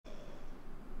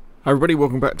Hi everybody,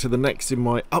 welcome back to the next in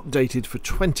my updated for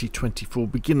 2024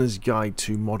 beginner's guide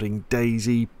to modding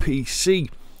DayZ PC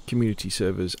Community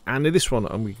Servers. And in this one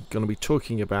I'm going to be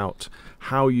talking about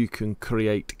how you can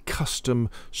create custom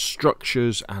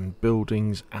structures and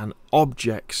buildings and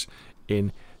objects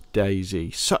in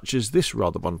DayZ, such as this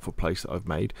rather wonderful place that I've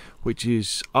made, which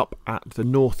is up at the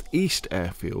northeast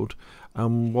airfield,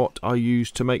 and what I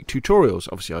use to make tutorials.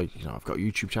 Obviously, I've got a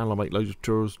YouTube channel. I make loads of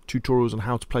tutorials on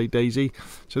how to play DayZ.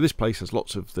 So this place has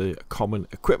lots of the common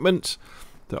equipment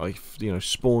that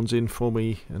spawns in for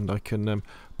me, and I can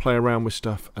play around with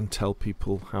stuff and tell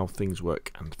people how things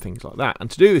work and things like that. And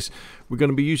to do this, we're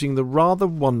going to be using the rather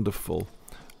wonderful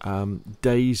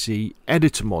DayZ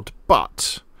Editor Mod.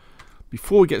 But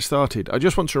before we get started, I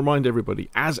just want to remind everybody,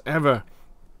 as ever,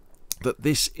 that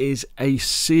this is a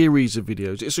series of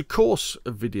videos. It's a course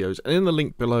of videos, and in the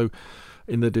link below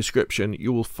in the description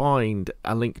you will find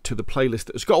a link to the playlist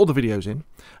that has got all the videos in,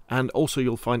 and also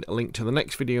you'll find a link to the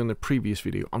next video and the previous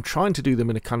video. I'm trying to do them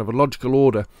in a kind of a logical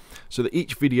order so that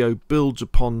each video builds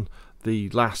upon the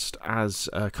last, as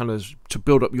kind of to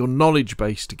build up your knowledge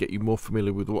base, to get you more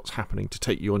familiar with what's happening, to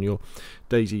take you on your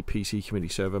DayZ PC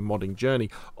Community Server modding journey.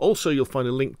 Also, you'll find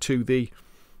a link to the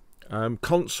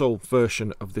console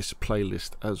version of this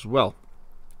playlist as well.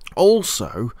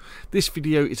 Also, this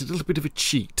video is a little bit of a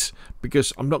cheat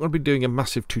because I'm not going to be doing a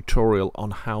massive tutorial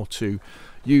on how to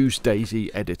use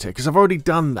DayZ Editor, because I've already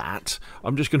done that.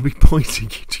 I'm just going to be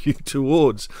pointing you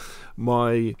towards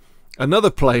another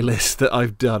playlist that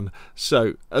I've done.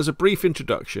 So, as a brief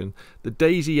introduction, the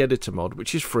DayZ Editor Mod,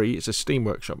 which is free, it's a Steam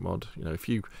Workshop mod. If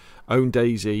you own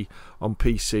DayZ on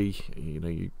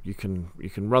PC, you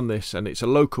can run this, and it's a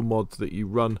local mod that you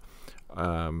run.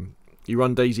 You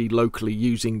run DayZ locally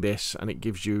using this, and it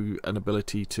gives you an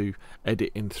ability to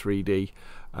edit in 3D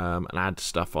and add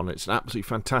stuff on it. It's absolutely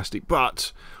fantastic.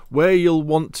 But where you'll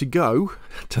want to go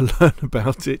to learn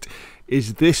about it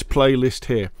is this playlist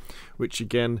here, which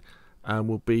again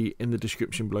will be in the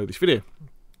description below this video.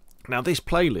 Now, this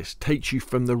playlist takes you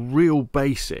from the real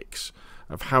basics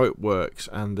of how it works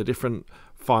and the different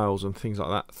files and things like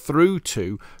that, through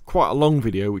to quite a long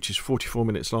video, which is 44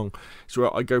 minutes long.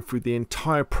 So I go through the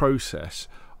entire process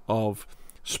of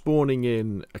spawning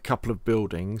in a couple of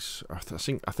buildings, I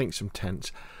think some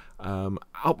tents,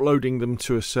 uploading them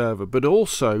to a server, but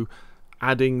also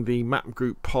adding the map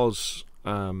group pos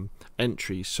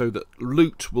entries so that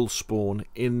loot will spawn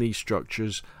in these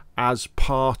structures as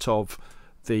part of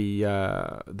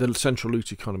the central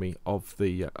loot economy of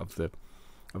the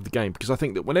game. Because I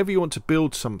think that whenever you want to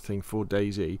build something for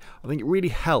DayZ, I think it really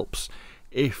helps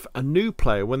if a new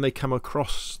player, when they come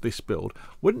across this build,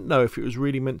 wouldn't know if it was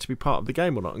really meant to be part of the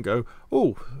game or not, and go,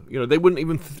 oh, they wouldn't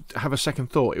even have a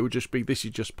second thought. It would just be, this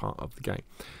is just part of the game.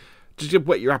 To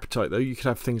whet your appetite, though, you could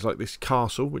have things like this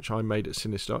castle, which I made at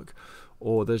Sinistock,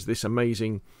 or there's this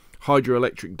amazing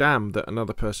hydroelectric dam that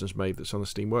another person's made that's on the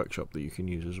Steam Workshop that you can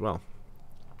use as well.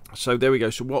 So there we go.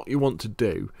 So what you want to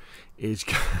do is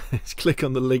click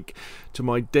on the link to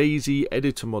my DayZ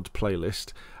Editor Mod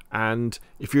playlist, and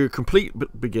if you're a complete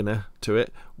beginner to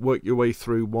it, work your way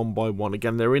through one by one.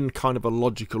 Again, they're in kind of a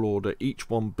logical order. Each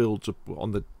one builds up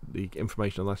on the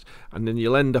information on that, and then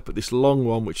you'll end up at this long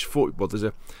one, which is 40. Well,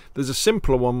 there's a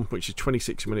simpler one which is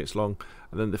 26 minutes long,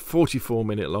 and then the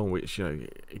 44-minute long, which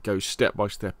it goes step by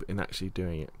step in actually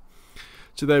doing it.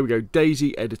 So there we go,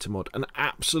 DayZ Editor Mod, an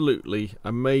absolutely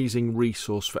amazing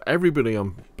resource for everybody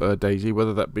on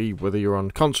DayZ, whether you're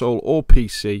on console or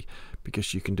PC,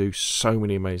 because you can do so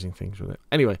many amazing things with it.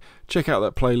 Anyway, check out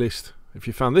that playlist. If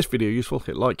you found this video useful,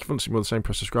 hit like. If you want to see more of the same,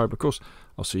 press subscribe. Of course,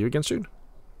 I'll see you again soon.